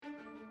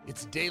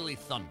It's Daily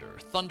Thunder,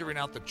 thundering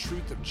out the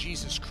truth of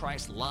Jesus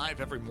Christ live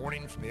every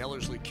morning from the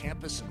Ellerslie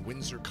campus in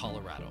Windsor,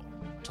 Colorado.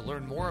 To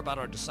learn more about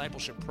our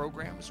discipleship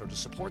programs or to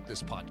support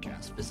this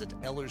podcast, visit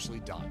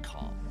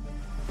Ellerslie.com.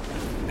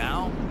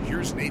 Now,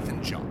 here's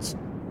Nathan Johnson.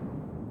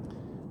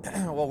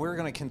 Well, we're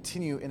going to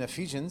continue in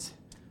Ephesians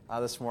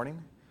this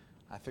morning.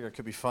 I figure it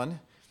could be fun.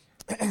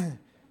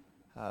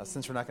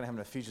 Since we're not going to have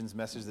an Ephesians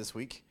message this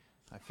week,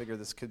 I figure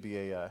this could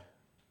be a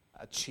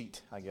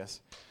cheat, I guess.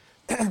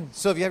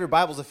 So if you have your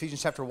Bibles,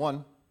 Ephesians chapter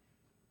 1,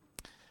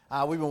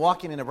 we've been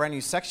walking in a brand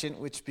new section,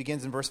 which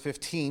begins in verse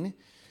 15,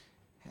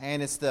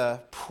 and it's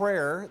the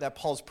prayer that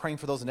Paul's praying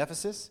for those in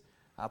Ephesus.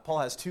 Paul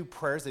has two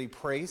prayers that he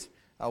prays,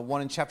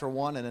 one in chapter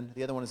 1, and then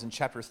the other one is in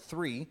chapter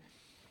 3.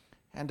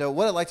 And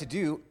what I'd like to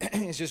do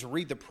is just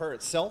read the prayer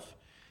itself,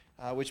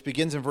 which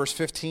begins in verse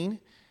 15,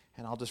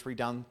 and I'll just read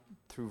down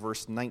through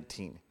verse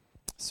 19.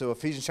 So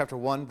Ephesians chapter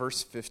 1,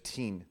 verse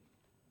 15.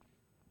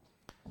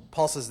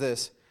 Paul says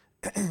this,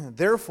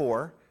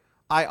 "Therefore,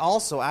 I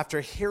also, after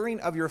hearing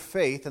of your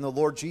faith in the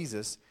Lord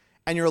Jesus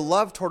and your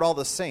love toward all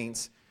the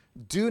saints,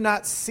 do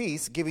not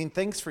cease giving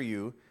thanks for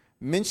you,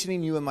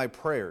 mentioning you in my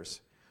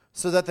prayers,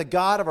 so that the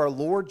God of our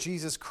Lord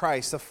Jesus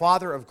Christ, the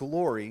Father of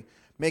glory,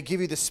 may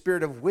give you the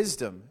spirit of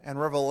wisdom and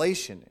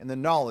revelation in the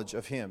knowledge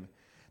of him,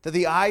 that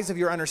the eyes of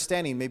your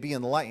understanding may be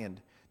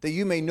enlightened, that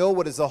you may know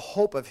what is the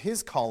hope of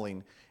his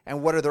calling,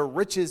 and what are the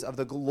riches of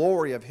the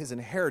glory of his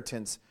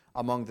inheritance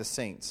among the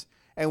saints,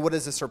 and what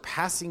is the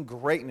surpassing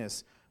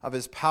greatness of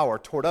his power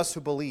toward us who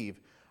believe,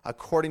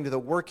 according to the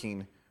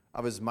working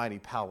of his mighty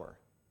power."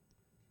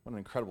 What an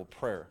incredible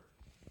prayer.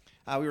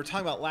 We were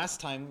talking about last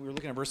time, we were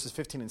looking at verses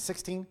 15 and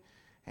 16,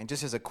 and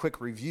just as a quick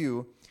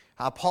review,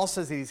 Paul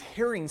says that he's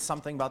hearing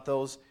something about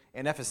those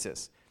in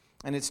Ephesus.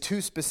 And it's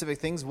two specific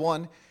things.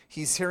 One,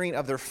 he's hearing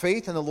of their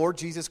faith in the Lord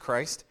Jesus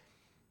Christ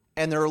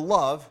and their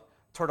love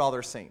toward all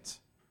their saints.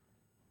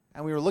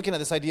 And we were looking at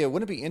this idea,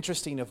 wouldn't it be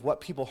interesting if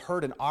what people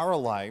heard in our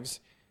lives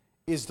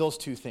is those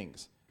two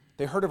things?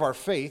 They heard of our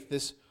faith,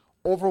 this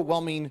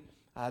overwhelming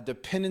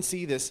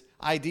dependency, this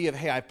idea of,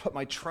 hey, I put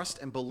my trust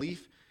and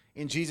belief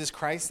in Jesus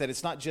Christ, that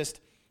it's not just,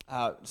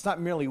 it's not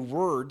merely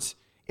words,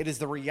 it is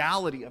the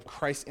reality of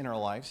Christ in our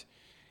lives.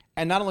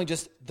 And not only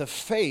just the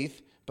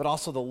faith, but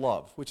also the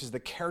love, which is the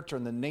character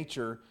and the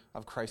nature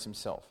of Christ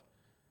himself.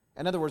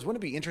 In other words,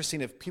 wouldn't it be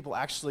interesting if people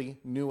actually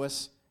knew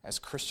us as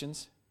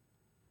Christians?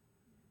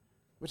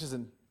 Which is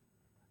an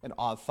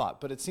odd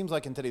thought, but it seems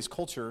like in today's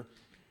culture,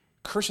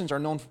 Christians are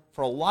known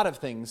for a lot of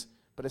things,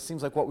 but it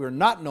seems like what we're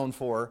not known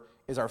for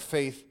is our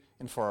faith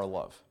and for our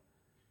love.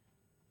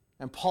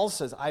 And Paul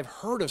says, I've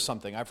heard of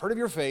something. I've heard of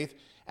your faith,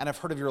 and I've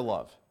heard of your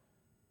love.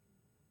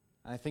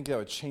 And I think that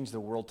would change the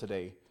world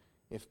today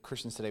if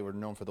Christians today were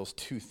known for those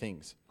two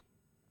things.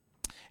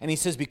 And he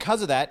says,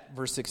 because of that,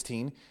 verse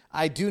 16,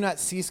 I do not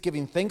cease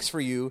giving thanks for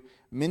you,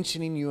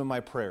 mentioning you in my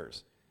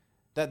prayers.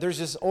 That there's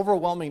this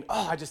overwhelming,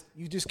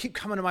 you just keep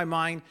coming to my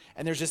mind,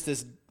 and there's just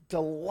this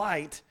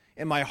delight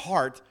in my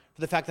heart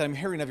for the fact that I'm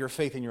hearing of your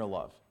faith and your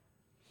love.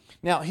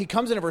 Now, he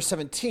comes into verse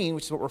 17,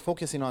 which is what we're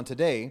focusing on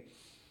today,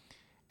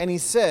 and he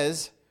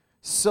says,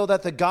 so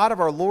that the God of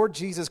our Lord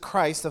Jesus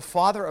Christ, the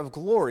Father of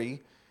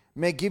glory,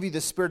 may give you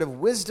the spirit of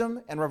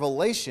wisdom and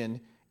revelation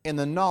in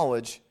the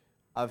knowledge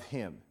of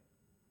him.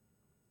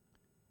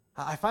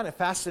 I find it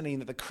fascinating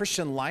that the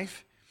Christian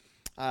life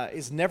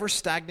is never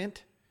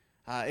stagnant.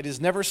 It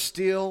is never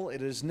still.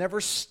 It is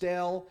never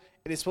stale.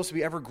 It is supposed to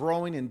be ever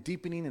growing and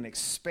deepening and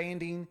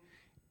expanding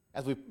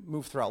as we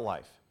move throughout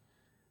life.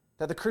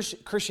 That the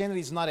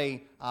Christianity is not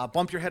a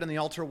bump your head on the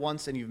altar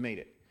once and you've made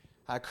it.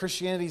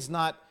 Christianity is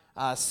not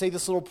say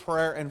this little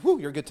prayer and whoo,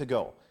 you're good to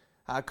go.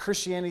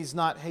 Christianity is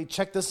not, hey,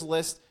 check this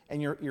list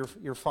and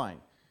you're fine.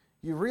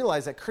 You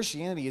realize that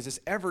Christianity is this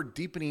ever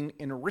deepening,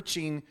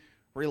 enriching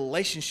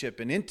relationship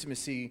and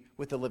intimacy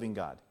with the living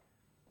God.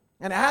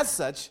 And as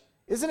such,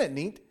 isn't it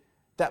neat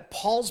that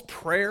Paul's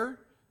prayer,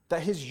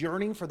 that his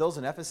yearning for those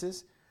in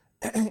Ephesus,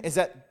 is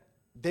that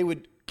they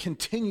would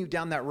continue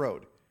down that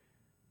road.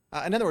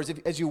 In other words,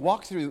 as you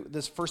walk through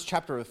this first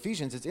chapter of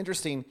Ephesians, it's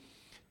interesting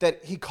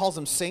that he calls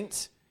them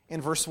saints in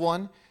verse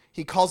 1.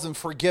 He calls them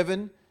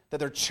forgiven, that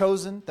they're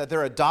chosen, that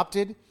they're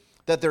adopted,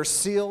 that they're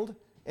sealed.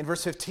 In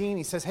verse 15,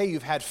 he says, hey,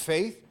 you've had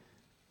faith.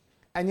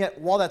 And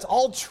yet, while that's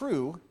all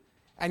true,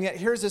 and yet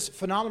here's this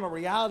phenomenal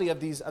reality of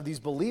these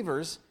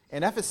believers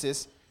in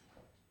Ephesus,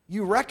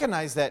 you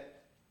recognize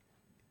that,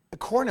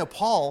 according to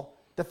Paul,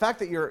 the fact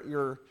that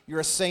you're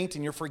a saint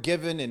and you're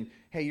forgiven and,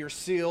 hey, you're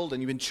sealed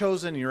and you've been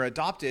chosen and you're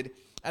adopted,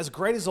 as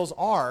great as those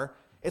are,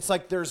 it's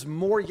like there's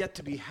more yet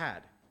to be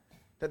had.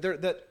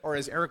 Or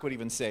as Eric would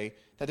even say,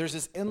 that there's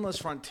this endless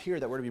frontier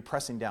that we're to be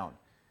pressing down.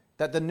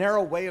 That the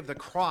narrow way of the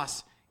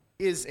cross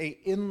is an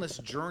endless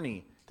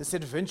journey, this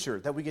adventure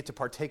that we get to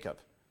partake of.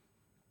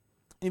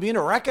 And you begin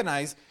to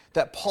recognize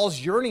that Paul's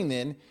yearning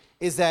then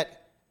is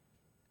that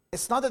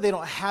it's not that they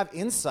don't have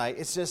insight,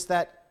 it's just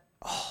that,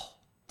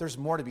 there's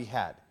more to be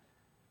had.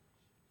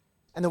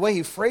 And the way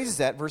he phrases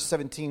that, verse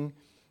 17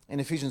 in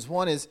Ephesians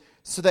 1 is,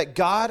 so that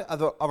God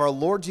of our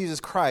Lord Jesus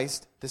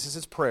Christ, this is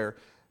his prayer,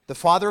 the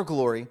Father of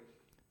glory,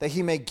 that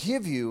he may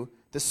give you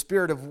the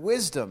spirit of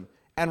wisdom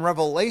and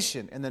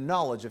revelation in the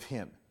knowledge of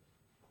him.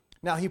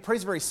 Now, he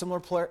prays a very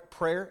similar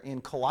prayer in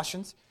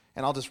Colossians,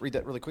 and I'll just read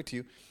that really quick to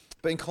you.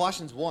 But in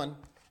Colossians 1,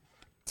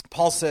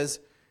 Paul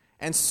says,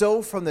 "And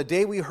so from the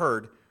day we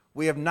heard,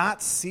 we have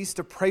not ceased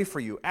to pray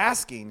for you,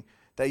 asking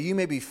that you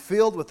may be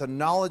filled with the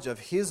knowledge of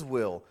his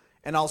will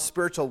and all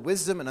spiritual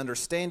wisdom and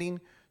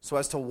understanding, so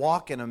as to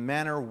walk in a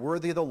manner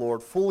worthy of the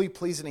Lord, fully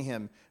pleasing to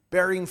him,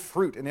 bearing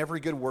fruit in every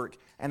good work,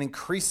 and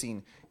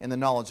increasing in the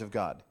knowledge of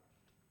God."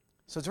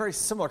 So it's a very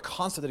similar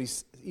concept that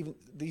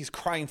he's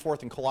crying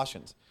forth in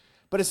Colossians.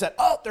 But it's that,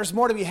 there's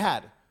more to be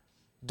had.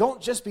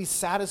 Don't just be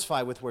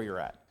satisfied with where you're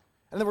at.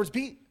 In other words,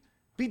 be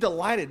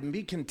delighted and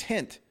be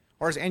content.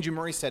 Or as Andrew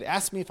Murray said,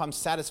 ask me if I'm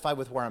satisfied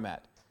with where I'm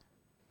at.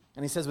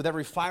 And he says, with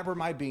every fiber of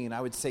my being,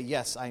 I would say,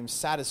 yes, I am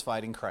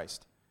satisfied in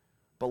Christ.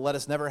 But let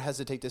us never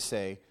hesitate to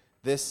say,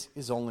 this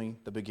is only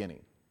the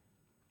beginning.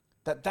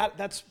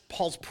 That's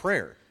Paul's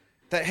prayer.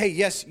 That, hey,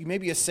 yes, you may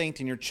be a saint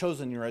and you're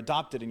chosen, you're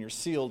adopted and you're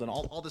sealed and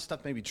all this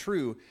stuff may be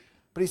true.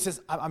 But he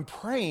says, I'm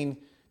praying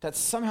that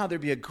somehow there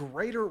be a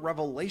greater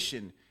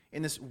revelation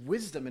in this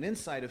wisdom and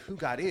insight of who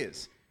God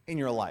is in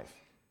your life.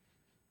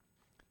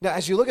 Now,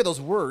 as you look at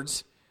those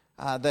words,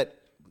 that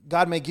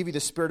God may give you the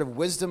spirit of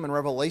wisdom and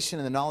revelation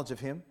and the knowledge of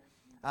him,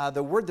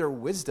 the word there,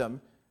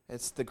 wisdom,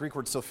 it's the Greek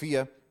word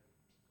Sophia.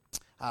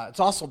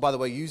 It's also, by the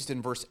way, used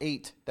in verse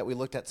 8 that we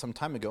looked at some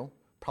time ago,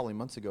 probably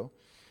months ago.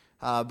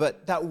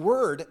 But that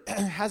word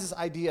has this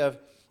idea of,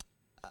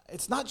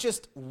 it's not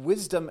just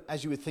wisdom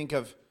as you would think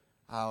of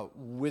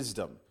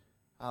wisdom.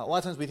 A lot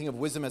of times we think of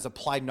wisdom as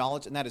applied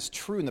knowledge, and that is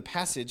true in the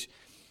passage.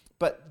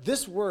 But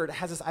this word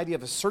has this idea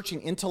of a searching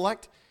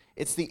intellect.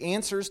 It's the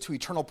answers to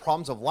eternal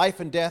problems of life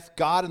and death,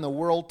 God and the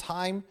world,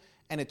 time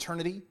and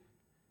eternity.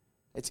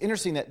 It's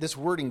interesting that this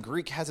word in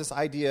Greek has this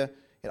idea.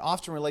 It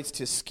often relates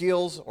to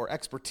skills or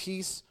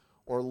expertise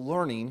or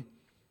learning.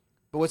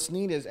 But what's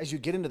neat is as you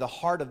get into the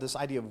heart of this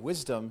idea of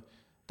wisdom,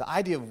 the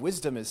idea of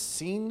wisdom is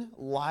seeing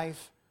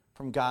life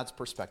from God's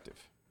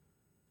perspective.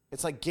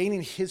 It's like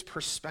gaining his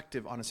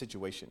perspective on a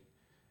situation.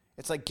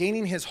 It's like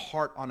gaining his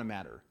heart on a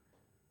matter.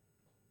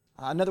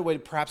 Another way to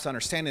perhaps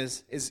understand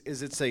is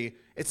it's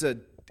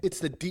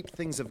the deep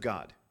things of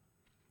God.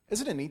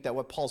 Isn't it neat that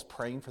what Paul's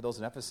praying for those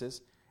in Ephesus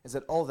is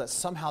that, that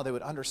somehow they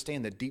would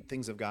understand the deep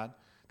things of God,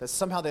 that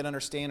somehow they'd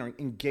understand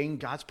and gain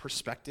God's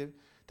perspective,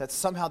 that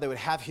somehow they would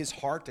have his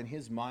heart and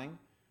his mind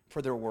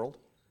for their world?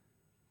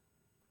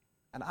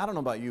 And I don't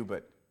know about you,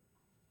 but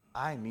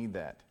I need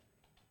that.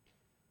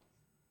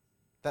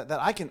 That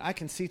I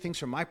can see things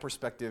from my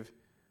perspective,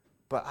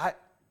 but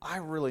I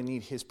really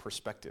need his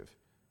perspective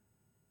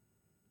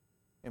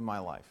in my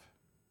life.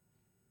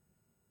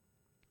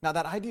 Now,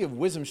 that idea of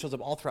wisdom shows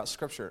up all throughout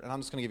Scripture, and I'm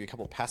just going to give you a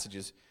couple of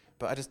passages,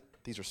 but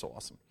these are so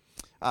awesome.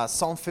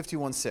 Psalm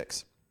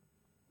 51:6.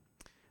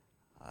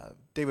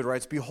 David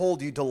writes,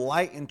 "Behold, you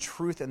delight in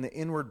truth in the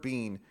inward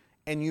being,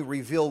 and you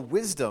reveal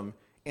wisdom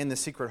in the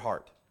secret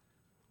heart."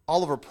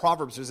 All over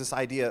Proverbs, there's this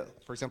idea,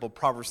 for example,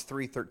 Proverbs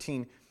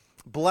 3:13,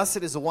 "Blessed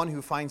is the one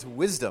who finds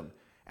wisdom,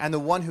 and the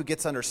one who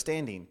gets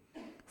understanding.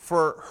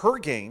 For her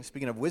gain,"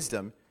 speaking of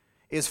wisdom,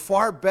 "is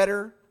far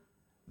better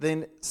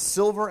than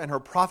silver, and her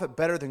profit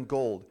better than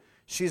gold.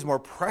 She is more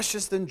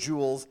precious than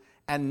jewels,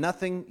 and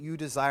nothing you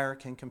desire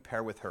can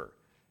compare with her."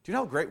 Do you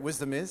know how great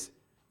wisdom is?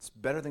 It's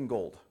better than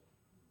gold.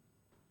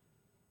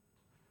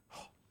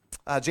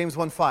 James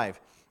 1:5,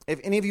 "If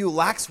any of you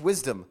lacks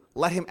wisdom,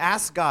 let him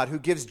ask God, who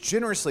gives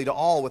generously to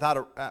all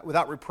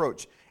without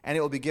reproach, and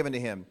it will be given to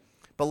him.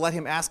 But let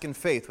him ask in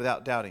faith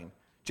without doubting."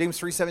 James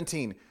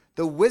 3:17,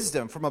 "The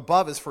wisdom from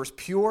above is first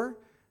pure,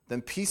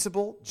 then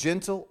peaceable,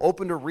 gentle,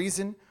 open to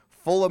reason,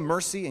 full of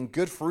mercy and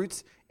good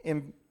fruits,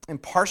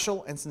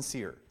 impartial and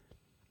sincere."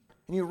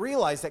 And you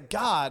realize that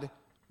God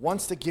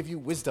wants to give you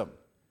wisdom.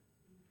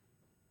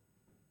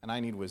 And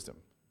I need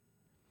wisdom.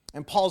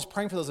 And Paul's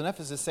praying for those in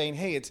Ephesus, saying,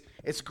 hey,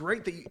 it's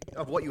great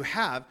of what you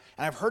have,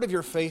 and I've heard of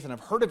your faith, and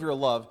I've heard of your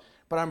love,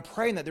 but I'm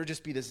praying that there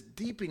just be this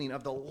deepening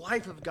of the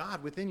life of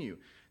God within you,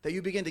 that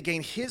you begin to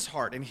gain his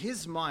heart and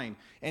his mind,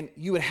 and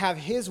you would have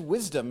his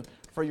wisdom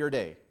for your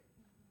day.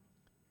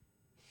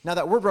 Now,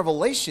 that word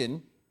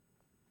revelation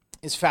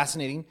is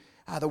fascinating.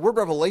 The word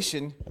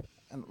revelation,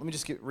 and let me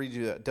just read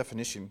you the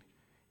definition.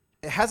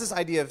 It has this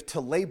idea of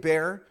to lay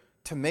bare,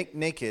 to make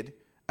naked,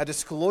 a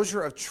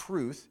disclosure of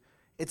truth,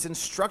 its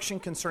instruction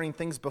concerning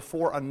things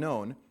before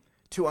unknown,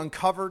 to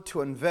uncover,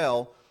 to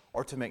unveil,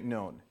 or to make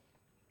known.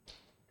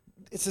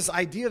 It's this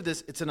idea of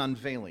this, it's an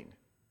unveiling.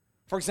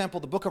 For example,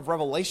 the book of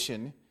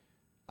Revelation,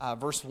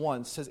 verse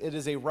 1, says it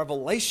is a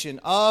revelation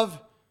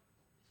of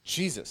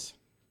Jesus.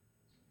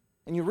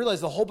 And you realize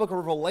the whole book of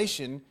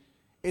Revelation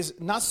is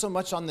not so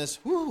much on this,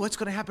 what's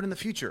going to happen in the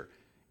future.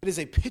 It is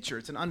a picture,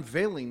 it's an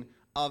unveiling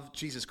of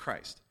Jesus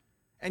Christ.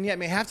 And yet it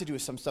may have to do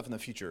with some stuff in the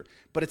future,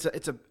 but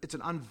it's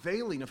an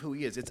unveiling of who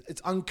he is.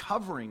 It's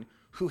uncovering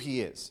who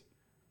he is.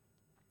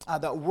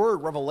 That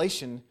word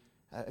revelation,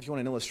 if you want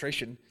an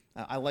illustration,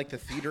 I like the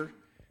theater,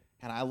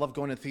 and I love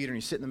going to the theater, and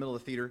you sit in the middle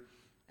of the theater,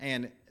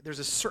 and there's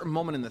a certain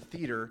moment in the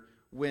theater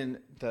when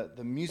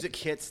the music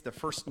hits, the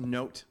first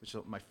note, which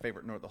is my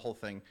favorite note of the whole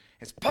thing,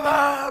 is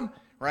ba-bam,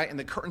 right? And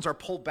the curtains are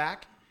pulled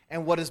back,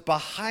 and what is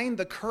behind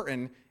the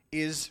curtain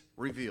is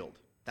revealed.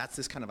 That's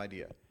this kind of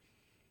idea.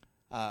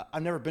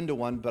 I've never been to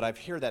one, but I've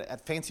heard that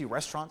at fancy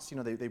restaurants,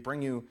 they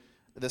bring you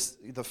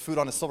the food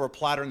on a silver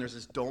platter, and there's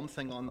this dome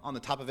thing on the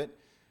top of it.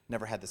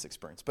 Never had this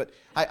experience, but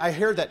I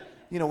hear that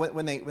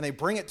when they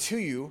bring it to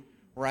you,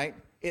 right,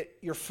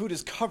 your food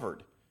is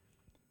covered,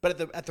 but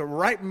at the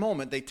right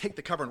moment they take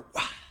the cover and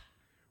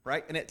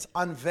right, and it's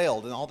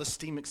unveiled, and all the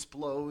steam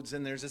explodes,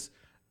 and there's this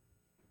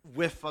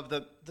whiff of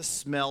the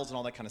smells and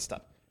all that kind of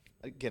stuff.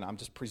 Again, I'm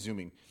just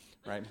presuming,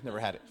 right? Never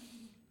had it.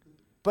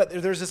 But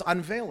there's this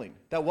unveiling,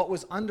 that what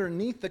was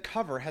underneath the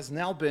cover has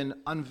now been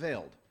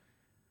unveiled.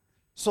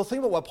 So think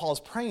about what Paul is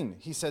praying.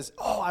 He says,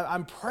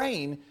 I'm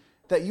praying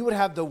that you would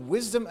have the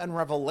wisdom and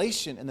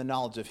revelation in the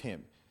knowledge of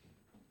him.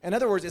 In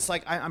other words, it's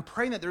like I'm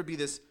praying that there would be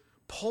this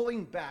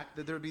pulling back,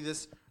 that there would be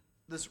this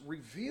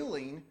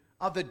revealing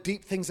of the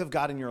deep things of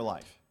God in your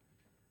life.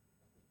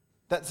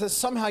 That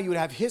somehow you would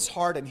have his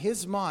heart and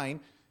his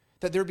mind,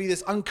 that there would be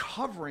this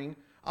uncovering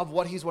of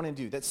what he's wanting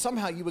to do, that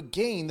somehow you would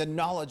gain the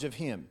knowledge of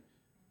him.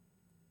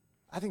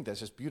 I think that's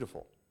just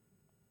beautiful.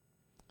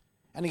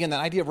 And again, that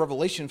idea of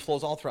revelation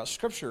flows all throughout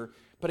Scripture.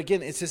 But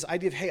again, it's this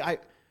idea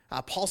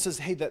of, Paul says,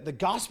 the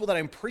gospel that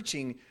I'm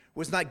preaching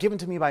was not given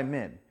to me by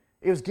men.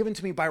 It was given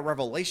to me by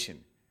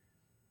revelation.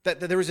 That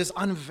there was this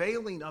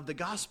unveiling of the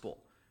gospel.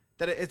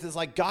 That it is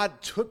like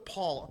God took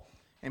Paul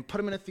and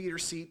put him in a theater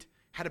seat,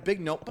 had a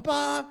big note,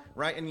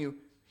 right? And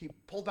he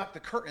pulled back the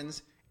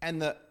curtains, and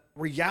the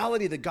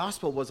reality of the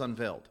gospel was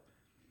unveiled.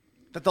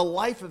 That the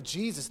life of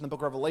Jesus in the book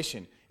of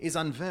Revelation is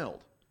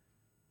unveiled.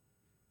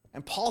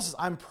 And Paul says,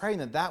 I'm praying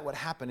that would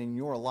happen in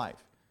your life.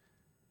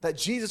 That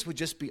Jesus would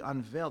just be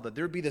unveiled. That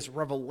there would be this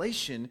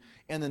revelation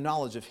in the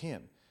knowledge of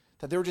him.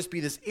 That there would just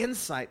be this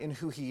insight in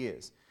who he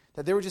is.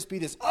 That there would just be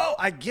this,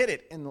 I get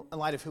it in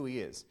light of who he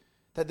is.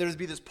 That there would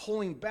be this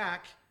pulling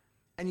back,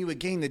 and you would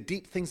gain the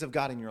deep things of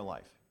God in your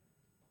life.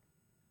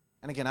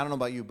 And again, I don't know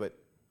about you, but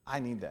I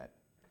need that.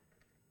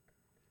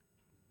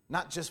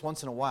 Not just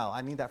once in a while. I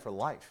need that for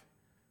life.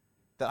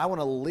 That I want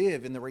to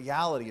live in the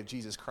reality of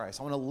Jesus Christ.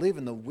 I want to live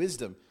in the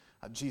wisdom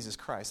of Jesus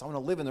Christ. I want to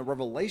live in the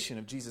revelation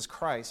of Jesus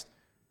Christ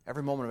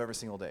every moment of every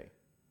single day.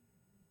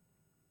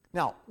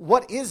 Now,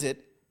 what is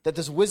it that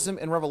this wisdom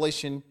and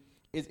revelation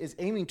is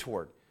aiming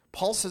toward?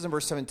 Paul says in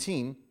verse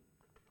 17,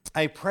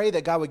 I pray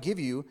that God would give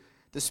you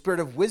the spirit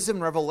of wisdom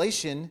and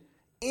revelation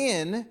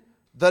in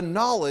the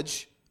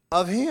knowledge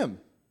of him.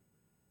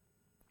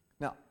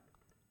 Now,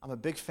 I'm a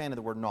big fan of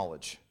the word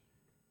knowledge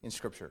in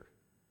Scripture.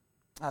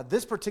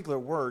 This particular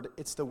word,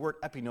 it's the word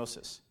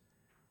epignosis.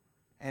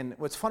 And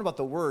what's fun about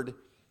the word,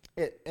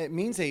 it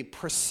means a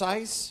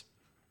precise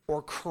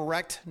or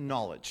correct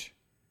knowledge.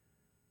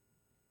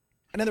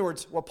 In other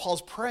words, what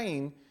Paul's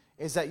praying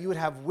is that you would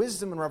have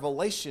wisdom and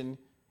revelation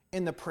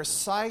in the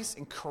precise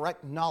and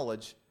correct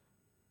knowledge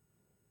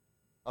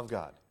of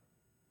God.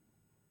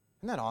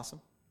 Isn't that awesome?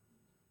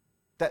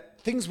 That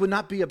things would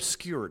not be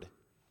obscured.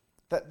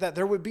 That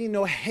there would be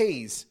no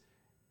haze.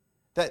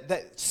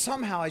 That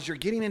somehow as you're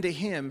getting into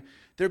him,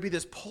 there'd be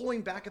this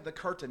pulling back of the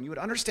curtain. You would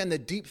understand the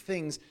deep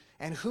things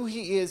and who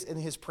he is in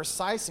his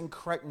precise and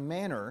correct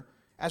manner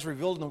as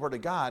revealed in the Word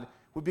of God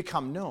would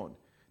become known.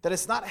 That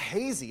it's not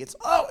hazy. It's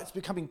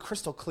becoming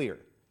crystal clear.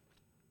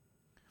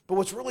 But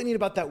what's really neat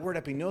about that word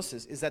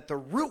epignosis is that the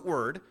root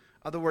word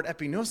of the word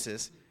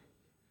epignosis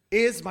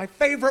is my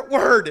favorite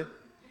word,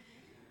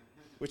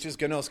 which is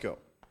gnosko.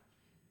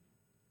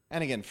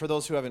 And again, for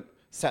those who haven't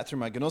sat through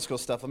my gnosko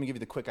stuff, let me give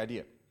you the quick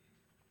idea.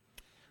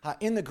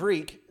 In the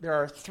Greek, there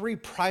are three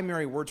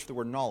primary words for the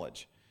word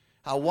knowledge.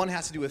 One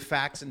has to do with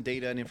facts and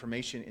data and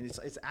information, and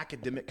it's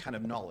academic kind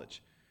of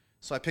knowledge.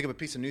 So I pick up a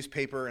piece of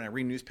newspaper, and I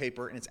read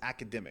newspaper, and it's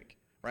academic,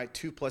 right?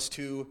 2 +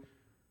 2,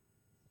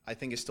 I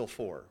think, is still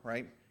 4,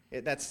 right?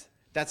 That's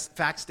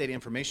facts, data,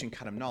 information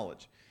kind of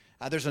knowledge.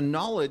 There's a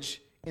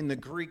knowledge in the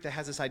Greek that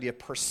has this idea of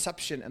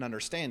perception and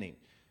understanding.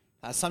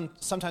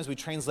 Sometimes we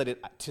translate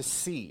it to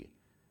see,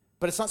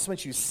 but it's not so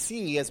much you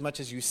see as much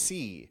as you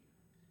see.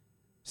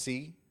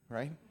 See,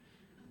 right?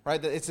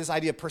 Right? It's this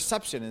idea of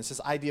perception, and it's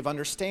this idea of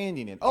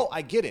understanding. And,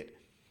 I get it.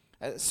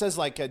 It says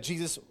like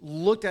Jesus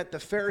looked at the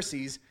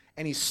Pharisees,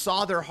 and he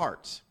saw their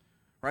hearts,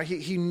 right?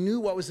 He knew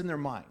what was in their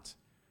minds,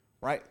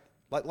 right?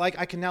 Like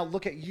I can now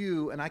look at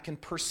you, and I can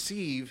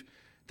perceive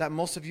that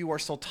most of you are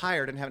still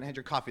tired and haven't had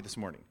your coffee this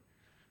morning,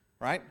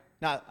 right?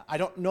 Now, I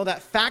don't know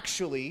that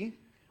factually.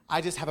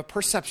 I just have a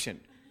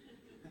perception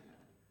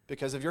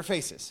because of your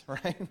faces,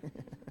 right?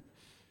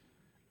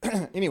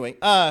 Anyway,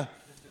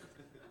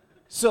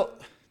 so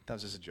that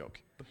was just a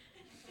joke.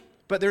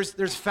 But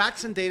there's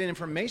facts and data and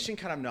information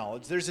kind of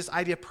knowledge. There's this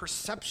idea of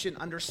perception,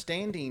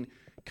 understanding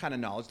kind of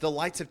knowledge. The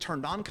lights have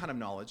turned on kind of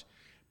knowledge.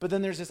 But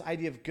then there's this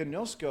idea of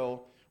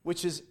gnosko,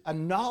 which is a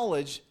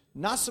knowledge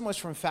not so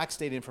much from facts,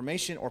 data,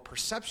 information, or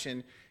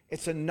perception.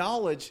 It's a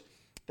knowledge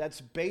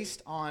that's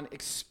based on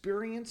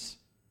experience,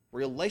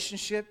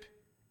 relationship,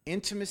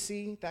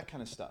 intimacy, that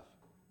kind of stuff.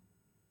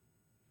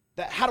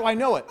 How do I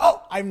know it?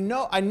 Oh, I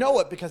know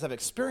it because I've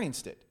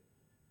experienced it.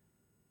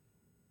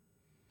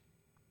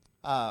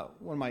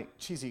 One of my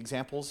cheesy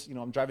examples,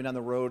 I'm driving down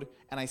the road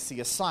and I see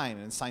a sign,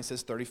 and the sign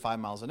says 35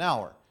 miles an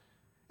hour.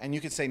 And you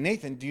could say,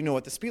 Nathan, do you know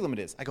what the speed limit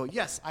is? I go,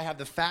 yes, I have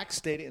the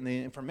facts, data, and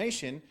the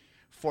information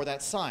for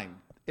that sign.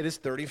 It is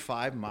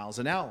 35 miles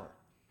an hour.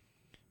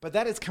 But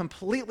that is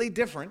completely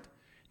different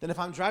than if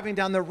I'm driving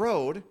down the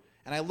road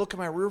and I look in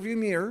my rearview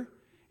mirror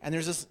and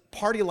there's this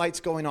party lights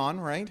going on,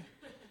 right?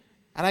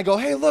 And I go,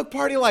 hey, look,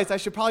 party lights. I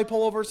should probably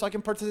pull over so I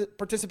can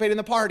participate in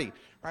the party.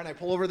 Right? And I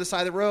pull over to the side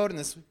of the road, and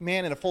this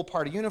man in a full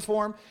party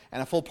uniform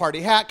and a full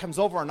party hat comes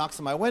over and knocks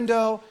on my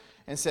window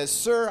and says,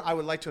 sir, I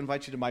would like to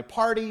invite you to my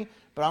party,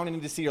 but I'm going to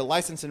need to see your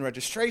license and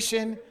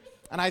registration.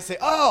 And I say,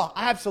 oh,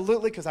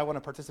 absolutely, because I want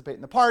to participate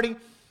in the party.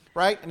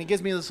 Right? And he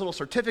gives me this little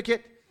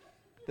certificate,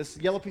 this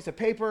yellow piece of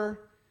paper,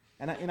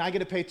 and I get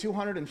to pay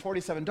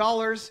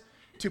 $247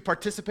 to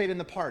participate in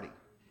the party.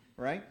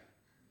 Right?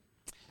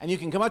 And you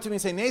can come up to me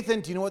and say,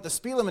 Nathan, do you know what the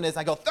speed limit is?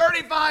 I go,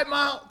 35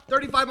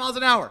 miles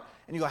an hour.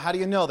 And you go, how do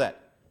you know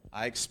that?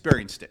 I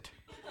experienced it.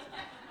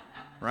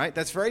 Right?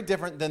 That's very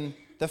different than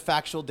the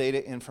factual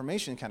data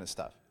information kind of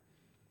stuff.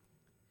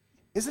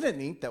 Isn't it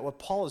neat that what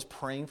Paul is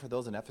praying for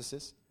those in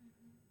Ephesus,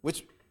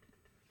 which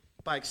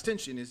by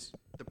extension is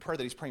the prayer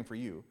that he's praying for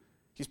you,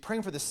 he's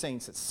praying for the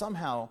saints that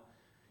somehow,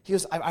 he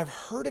goes, I've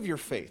heard of your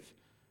faith,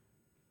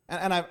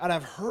 and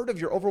I've heard of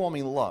your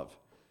overwhelming love.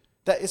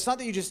 That it's not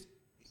that you just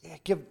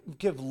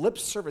give lip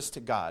service to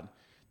God,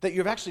 that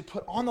you've actually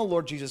put on the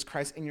Lord Jesus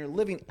Christ and you're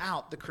living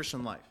out the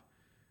Christian life.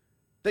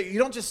 That you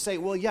don't just say,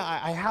 well, yeah,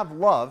 I have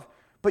love,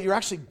 but you're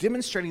actually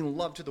demonstrating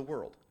love to the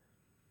world.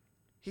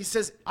 He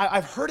says,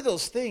 I've heard of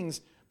those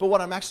things, but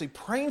what I'm actually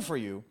praying for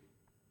you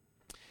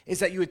is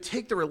that you would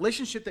take the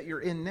relationship that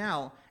you're in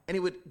now and it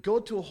would go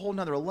to a whole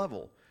nother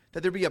level.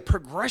 That there'd be a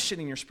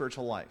progression in your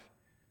spiritual life.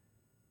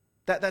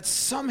 That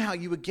somehow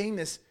you would gain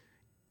this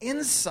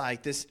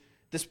insight, this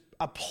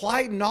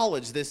applied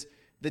knowledge,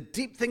 the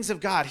deep things of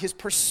God, his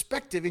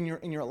perspective in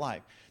your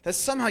life. That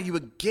somehow you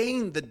would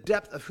gain the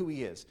depth of who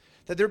he is.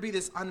 That there'd be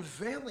this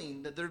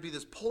unveiling, that there'd be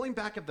this pulling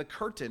back of the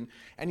curtain,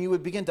 and you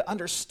would begin to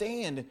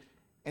understand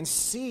and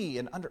see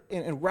and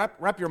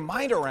wrap your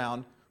mind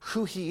around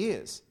who he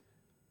is.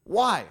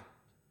 Why?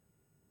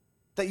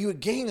 That you would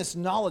gain this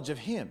knowledge of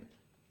him,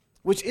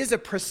 which is a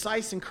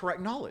precise and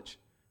correct knowledge.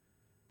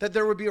 That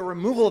there would be a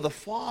removal of the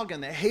fog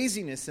and the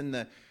haziness and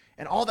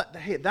all that.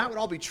 Hey, that would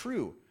all be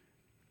true.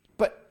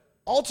 But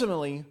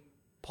ultimately,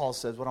 Paul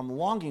says, what I'm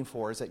longing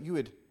for is that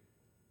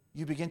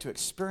you begin to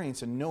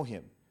experience and know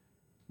him.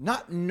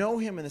 Not know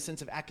him in the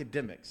sense of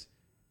academics.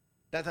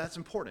 That's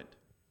important,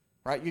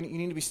 right? You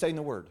need to be studying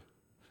the Word.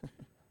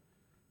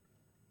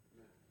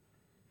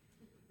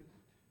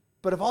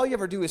 But if all you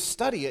ever do is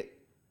study it,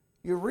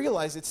 you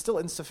realize it's still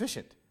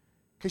insufficient.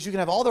 Because you can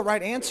have all the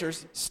right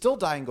answers, still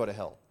die and go to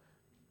hell.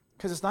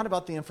 Because it's not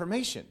about the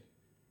information.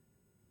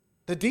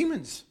 The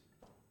demons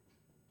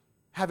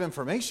have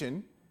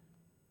information,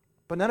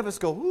 but none of us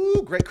go,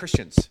 ooh, great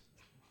Christians.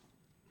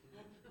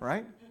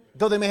 Right?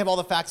 Though they may have all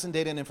the facts and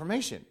data and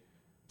information.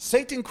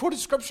 Satan quoted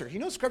Scripture. He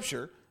knows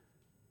Scripture.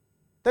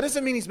 That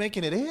doesn't mean he's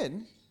making it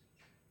in.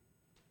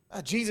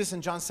 Jesus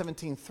in John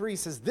 17:3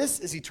 says, this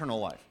is eternal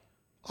life.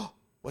 Oh,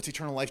 what's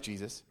eternal life,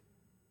 Jesus?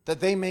 That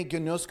they may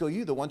gnosko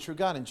you, the one true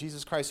God, and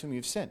Jesus Christ whom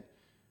you've sent.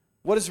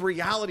 What is the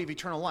reality of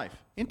eternal life?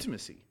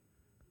 Intimacy.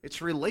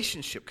 It's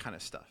relationship kind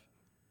of stuff.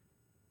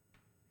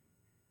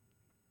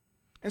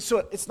 And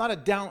so it's not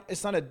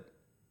a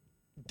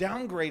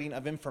downgrading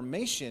of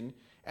information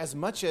as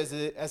much as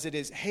it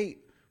is, hey,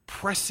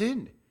 press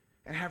in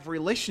and have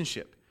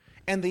relationship.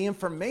 And the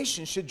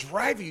information should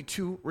drive you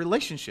to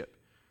relationship.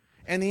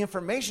 And the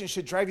information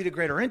should drive you to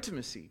greater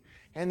intimacy.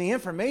 And the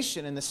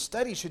information and the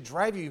study should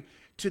drive you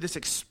to this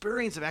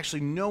experience of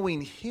actually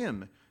knowing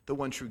him, the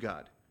one true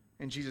God,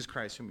 and Jesus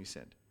Christ whom he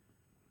sent.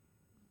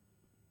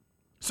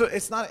 So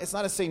it's not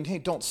a saying, hey,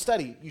 don't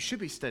study. You should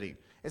be studying.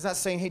 It's not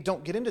saying, hey,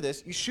 don't get into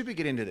this. You should be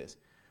getting into this.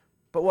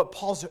 But what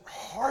Paul's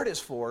heart is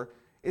for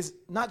is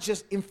not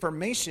just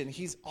information.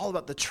 He's all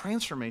about the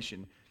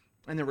transformation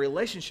and the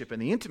relationship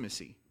and the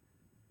intimacy.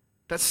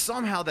 That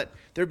somehow that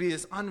there'd be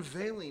this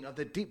unveiling of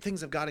the deep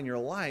things of God in your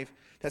life,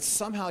 that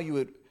somehow you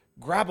would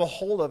grab a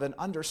hold of and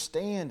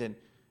understand and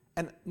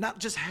not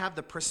just have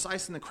the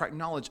precise and the correct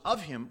knowledge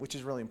of him, which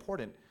is really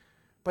important,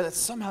 but that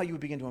somehow you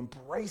would begin to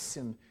embrace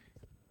him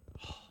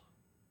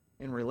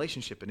in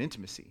relationship and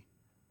intimacy.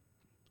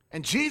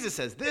 And Jesus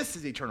says, this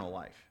is eternal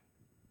life.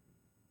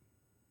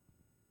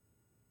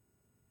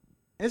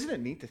 Isn't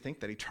it neat to think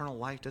that eternal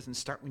life doesn't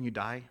start when you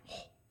die?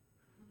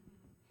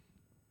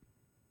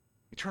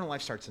 Eternal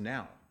life starts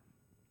now.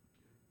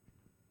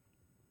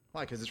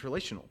 Why? Because it's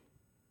relational.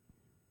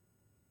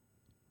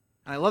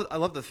 And I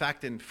love the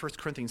fact in 1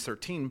 Corinthians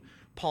 13,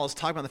 Paul is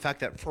talking about the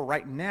fact that for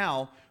right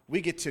now, we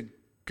get to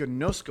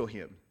gnosko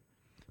him.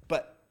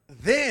 But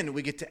then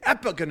we get to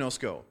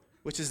epignosko,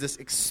 which is this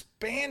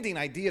expanding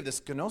idea of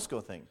this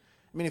gnosko thing.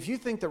 I mean, if you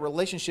think the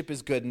relationship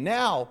is good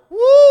now,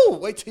 woo,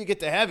 wait till you get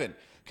to heaven.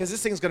 Because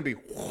this thing's going to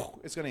be,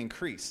 it's going to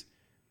increase.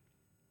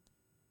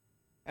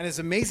 And as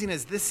amazing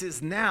as this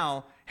is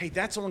now, hey,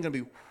 that's only going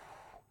to be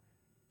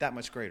that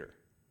much greater.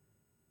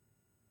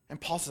 And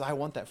Paul says, I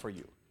want that for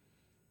you,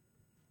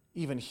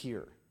 even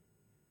here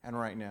and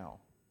right now.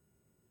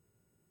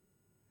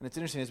 And it's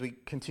interesting as we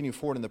continue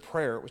forward in the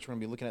prayer, which we're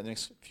going to be looking at the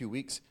next few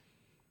weeks,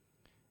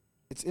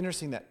 it's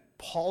interesting that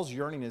Paul's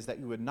yearning is that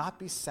you would not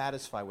be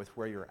satisfied with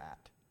where you're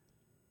at.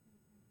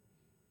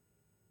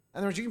 In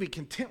other words, you can be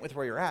content with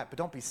where you're at, but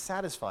don't be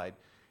satisfied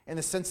in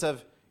the sense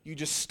of you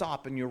just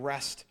stop and you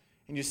rest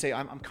and you say,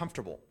 I'm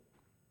comfortable.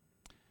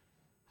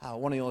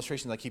 One of the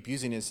illustrations I keep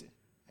using is,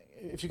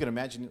 if you can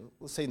imagine,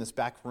 let's say in this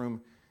back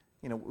room,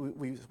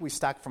 we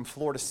stack from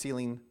floor to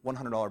ceiling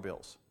 $100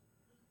 bills.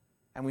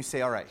 And we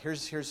say, all right,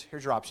 here's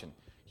your option.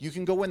 You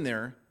can go in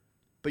there,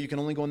 but you can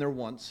only go in there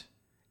once.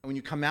 And when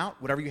you come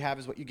out, whatever you have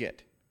is what you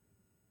get.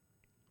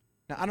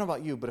 Now, I don't know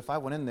about you, but if I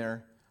went in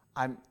there,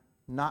 I'm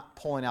not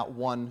pulling out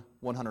one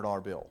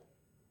 $100 bill.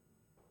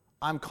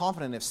 I'm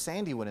confident if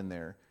Sandy went in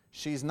there,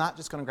 she's not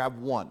just going to grab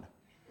one.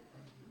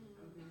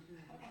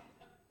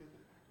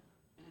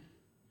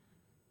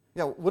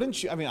 Yeah,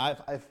 wouldn't you? I mean,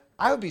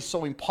 I would be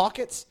sewing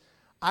pockets.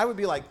 I would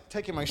be like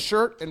taking my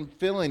shirt and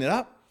filling it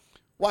up.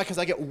 Why? Because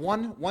I get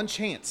one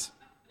chance,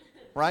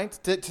 right,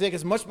 to take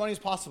as much money as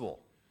possible.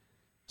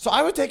 So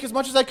I would take as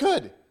much as I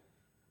could.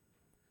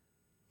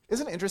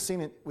 Isn't it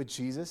interesting with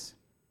Jesus,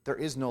 there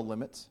is no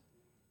limits?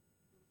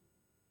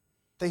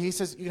 That he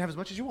says you can have as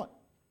much as you want.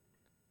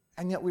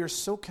 And yet we are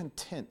so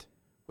content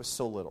with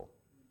so little.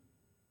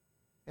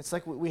 It's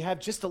like we have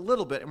just a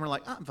little bit and we're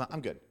like, I'm fine,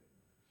 I'm good.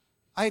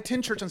 I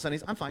attend church on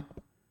Sundays, I'm fine.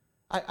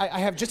 I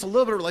have just a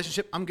little bit of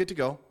relationship, I'm good to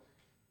go.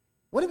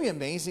 Wouldn't it be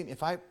amazing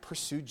if I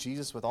pursued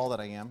Jesus with all that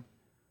I am?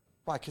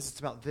 Why? Because it's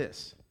about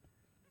this.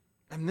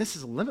 And this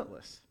is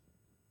limitless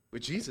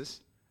with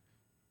Jesus.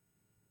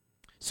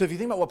 So if you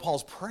think about what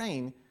Paul's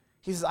praying,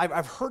 he says,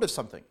 I've heard of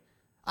something.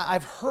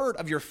 I've heard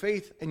of your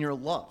faith and your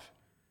love.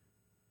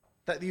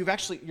 That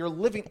you're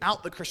living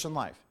out the Christian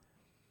life.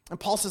 And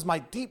Paul says, my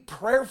deep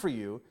prayer for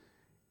you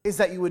is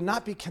that you would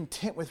not be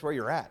content with where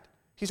you're at.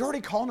 He's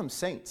already calling them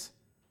saints.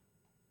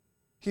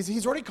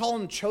 He's already calling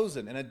them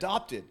chosen and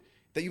adopted,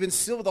 that you've been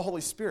sealed with the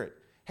Holy Spirit.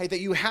 Hey, that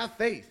you have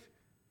faith.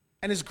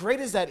 And as great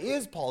as that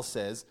is, Paul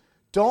says,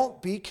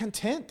 don't be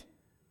content.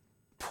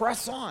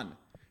 Press on.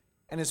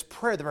 And his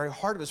prayer, the very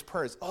heart of his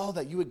prayer is,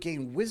 that you would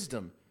gain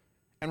wisdom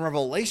and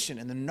revelation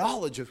and the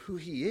knowledge of who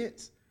he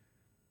is.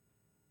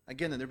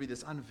 Again, that there'd be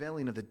this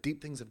unveiling of the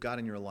deep things of God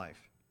in your life.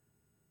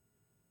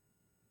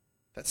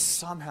 That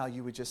somehow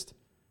you would just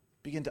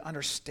begin to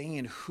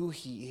understand who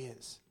he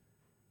is.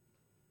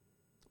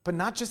 But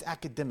not just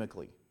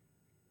academically,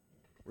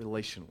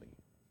 relationally.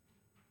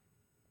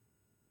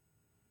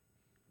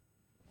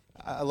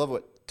 I love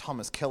what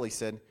Thomas Kelly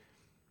said.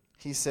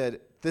 He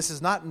said, this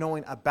is not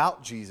knowing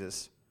about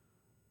Jesus,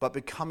 but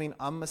becoming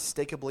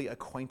unmistakably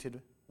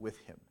acquainted with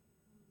him.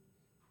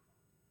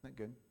 Isn't that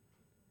good?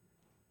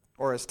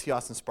 Or as T.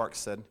 Austin Sparks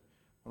said, one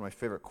of my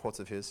favorite quotes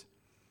of his,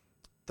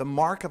 the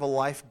mark of a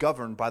life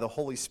governed by the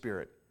Holy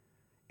Spirit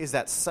is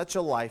that such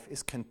a life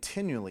is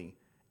continually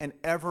and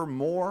ever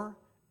more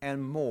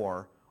and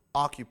more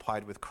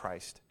occupied with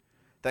Christ.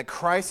 That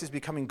Christ is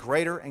becoming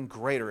greater and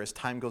greater as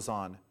time goes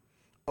on.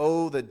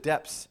 Oh, the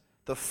depths,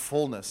 the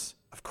fullness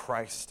of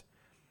Christ.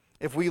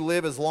 If we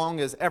live as long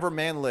as ever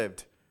man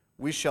lived,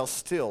 we shall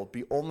still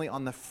be only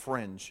on the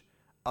fringe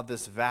of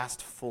this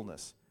vast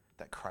fullness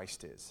that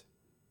Christ is.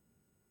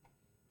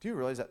 Do you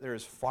realize that there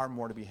is far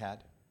more to be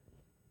had?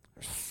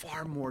 There's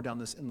far more down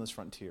this endless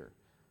frontier.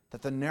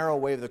 That the narrow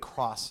way of the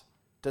cross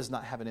does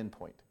not have an end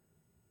point.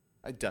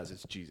 It does,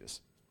 it's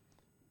Jesus.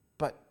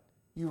 But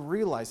you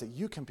realize that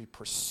you can be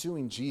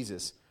pursuing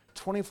Jesus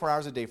 24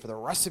 hours a day for the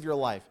rest of your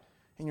life,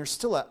 and you're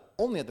still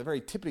only at the very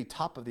tippity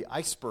top of the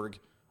iceberg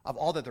of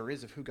all that there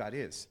is of who God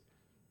is.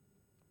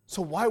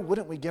 So why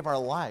wouldn't we give our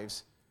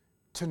lives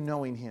to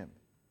knowing him?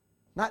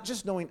 Not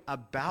just knowing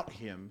about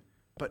him,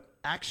 but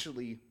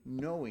actually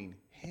knowing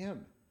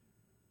him.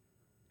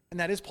 And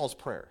that is Paul's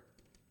prayer,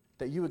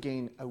 that you would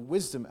gain a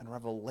wisdom and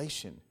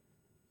revelation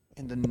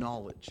in the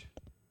knowledge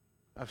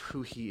of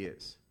who he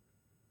is.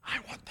 I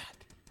want that.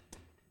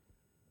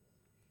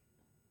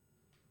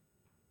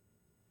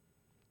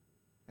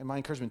 And my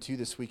encouragement to you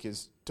this week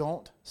is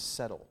don't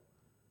settle.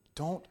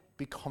 Don't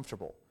be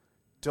comfortable.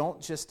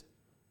 Don't just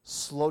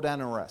slow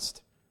down and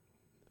rest.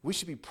 We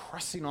should be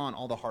pressing on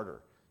all the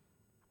harder.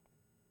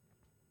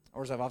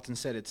 Or as I've often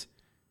said, it's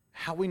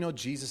how we know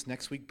Jesus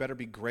next week better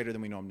be greater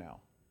than we know him now.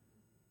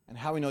 And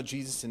how we know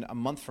Jesus in a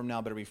month from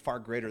now better be far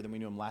greater than we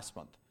knew him last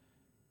month.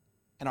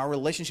 And our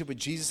relationship with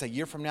Jesus a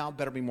year from now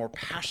better be more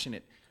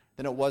passionate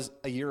than it was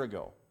a year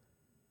ago.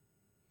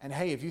 And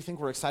hey, if you think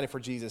we're excited for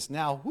Jesus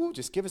now,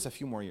 just give us a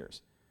few more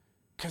years.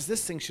 Because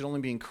this thing should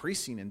only be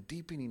increasing and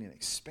deepening and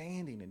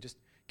expanding and just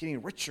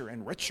getting richer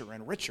and richer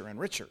and richer and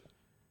richer.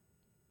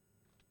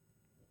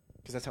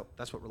 Because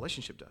that's what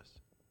relationship does.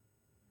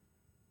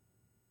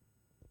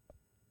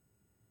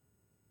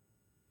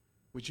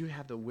 Would you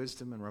have the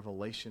wisdom and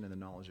revelation and the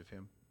knowledge of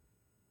him?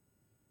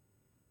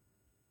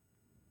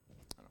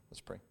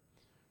 Let's pray.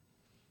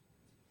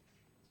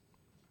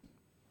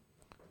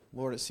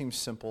 Lord, it seems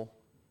simple,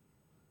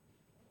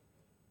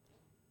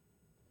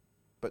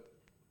 but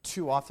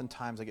too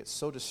oftentimes I get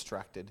so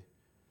distracted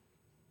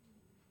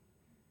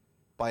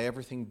by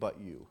everything but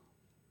you.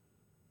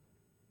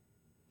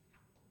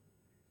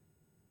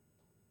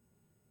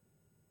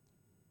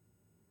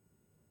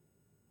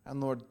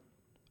 And Lord,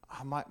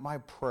 my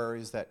prayer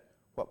is that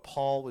what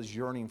Paul was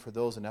yearning for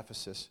those in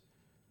Ephesus,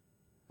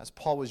 as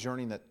Paul was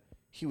yearning that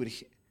he would,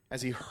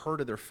 as he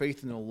heard of their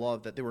faith and their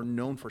love, that they were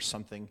known for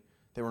something,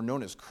 they were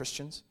known as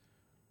Christians.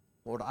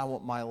 Lord, I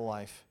want my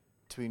life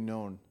to be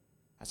known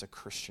as a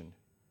Christian.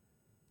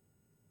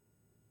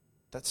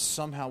 That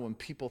somehow when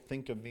people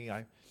think of me,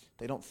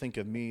 they don't think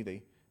of me,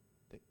 they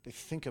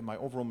think of my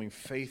overwhelming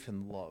faith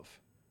and love.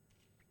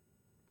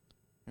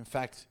 In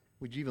fact,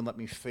 would you even let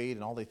me fade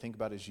and all they think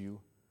about is you?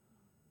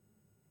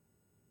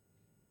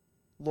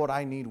 Lord,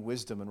 I need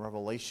wisdom and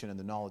revelation and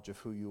the knowledge of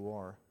who you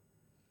are.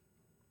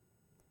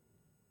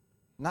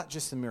 Not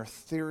just in mere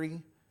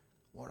theory.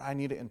 Lord, I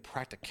need it in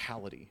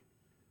practicality.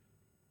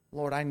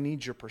 Lord, I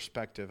need your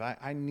perspective.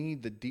 I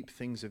need the deep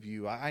things of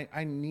you.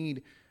 I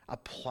need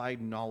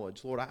applied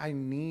knowledge. Lord, I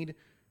need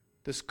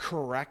this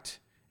correct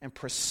and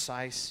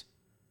precise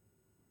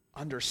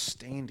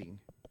understanding.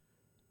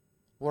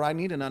 Lord, I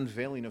need an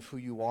unveiling of who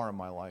you are in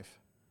my life.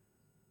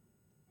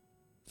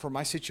 For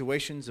my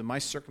situations and my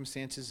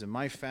circumstances and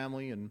my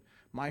family and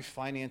my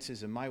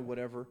finances and my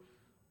whatever.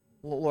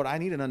 Lord, I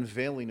need an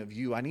unveiling of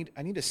you. I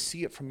need to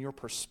see it from your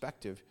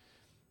perspective.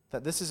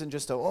 That this isn't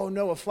just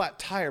a flat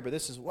tire, but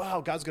this is,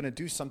 wow, God's going to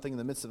do something in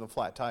the midst of a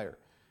flat tire.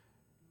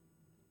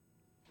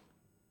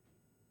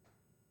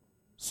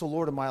 So,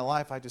 Lord, in my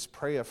life, I just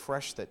pray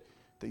afresh that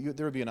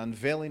there would be an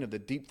unveiling of the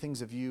deep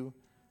things of you.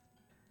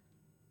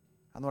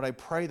 And Lord, I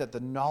pray that the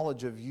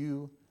knowledge of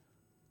you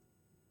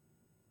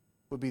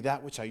would be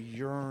that which I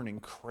yearn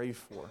and crave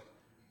for.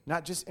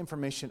 Not just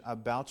information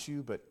about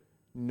you, but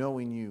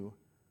knowing you.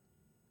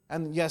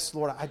 And yes,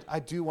 Lord, I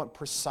do want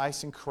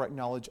precise and correct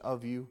knowledge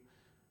of you.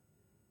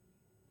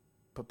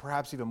 But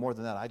perhaps even more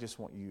than that, I just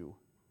want you.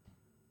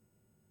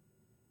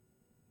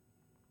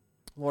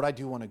 Lord, I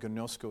do want to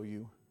gnosko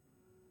you.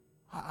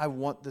 I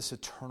want this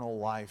eternal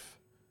life.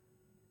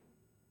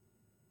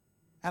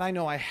 And I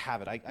know I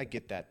have it. I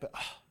get that. But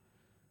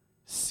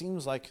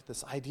seems like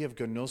this idea of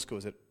gnosko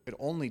is it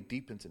only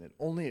deepens and it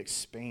only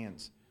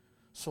expands.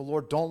 So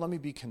Lord, don't let me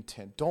be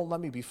content. Don't let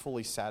me be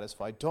fully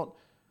satisfied. Don't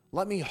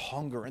let me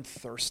hunger and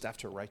thirst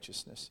after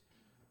righteousness.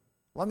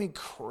 Let me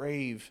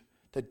crave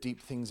the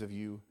deep things of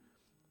you.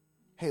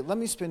 Hey, let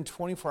me spend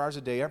 24 hours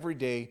a day, every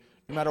day,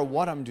 no matter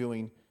what I'm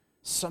doing,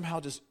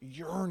 somehow just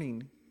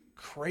yearning,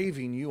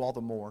 craving you all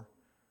the more.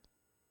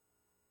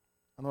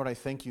 And Lord, I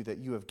thank you that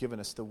you have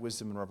given us the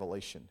wisdom and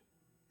revelation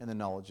and the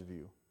knowledge of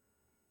you.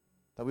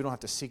 That we don't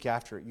have to seek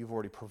after it. You've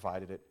already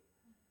provided it.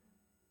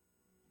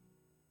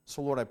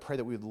 So, Lord, I pray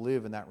that we would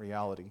live in that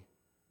reality.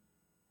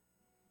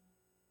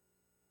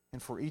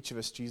 And for each of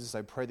us, Jesus,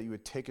 I pray that you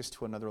would take us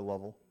to another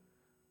level.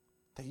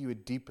 That you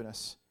would deepen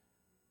us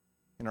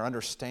in our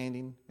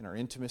understanding, in our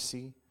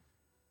intimacy,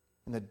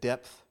 in the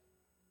depth.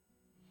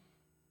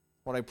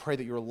 Lord, I pray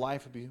that your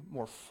life would be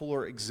more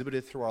fuller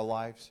exhibited through our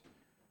lives.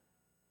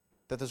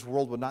 That this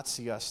world would not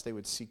see us, they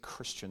would see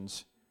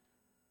Christians,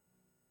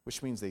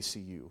 which means they see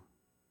you.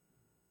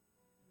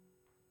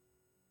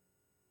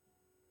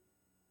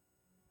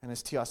 And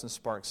as T. Austin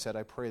Sparks said,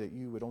 I pray that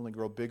you would only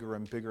grow bigger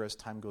and bigger as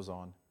time goes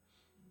on.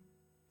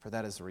 For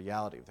that is the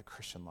reality of the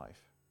Christian life.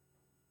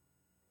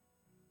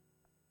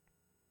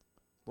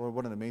 Lord,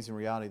 what an amazing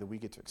reality that we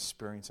get to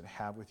experience and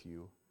have with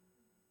you.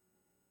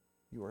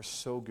 You are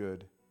so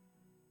good.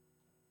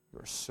 You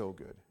are so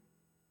good.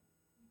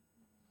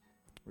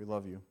 We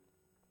love you.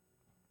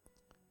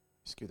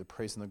 Just give you the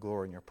praise and the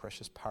glory in your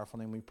precious, powerful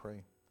name we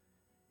pray.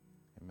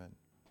 Amen.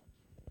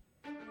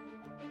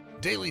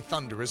 Daily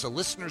Thunder is a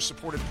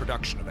listener-supported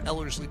production of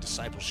Ellerslie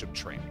Discipleship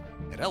Training.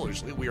 At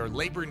Ellerslie, we are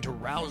laboring to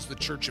rouse the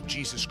Church of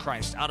Jesus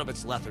Christ out of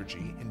its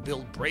lethargy and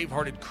build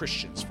brave-hearted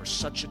Christians for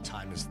such a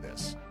time as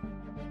this.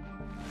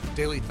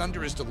 Daily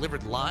Thunder is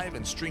delivered live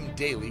and streamed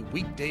daily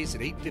weekdays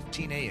at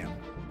 8:15 a.m.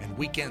 and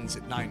weekends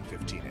at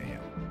 9:15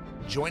 a.m.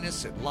 Join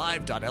us at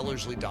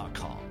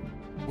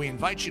live.ellerslie.com. We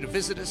invite you to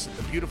visit us at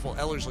the beautiful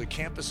Ellerslie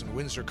campus in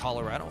Windsor,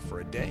 Colorado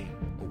for a day,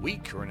 a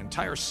week, or an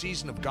entire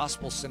season of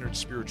gospel-centered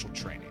spiritual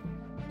training.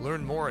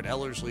 Learn more at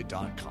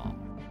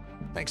ellerslie.com.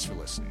 Thanks for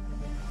listening.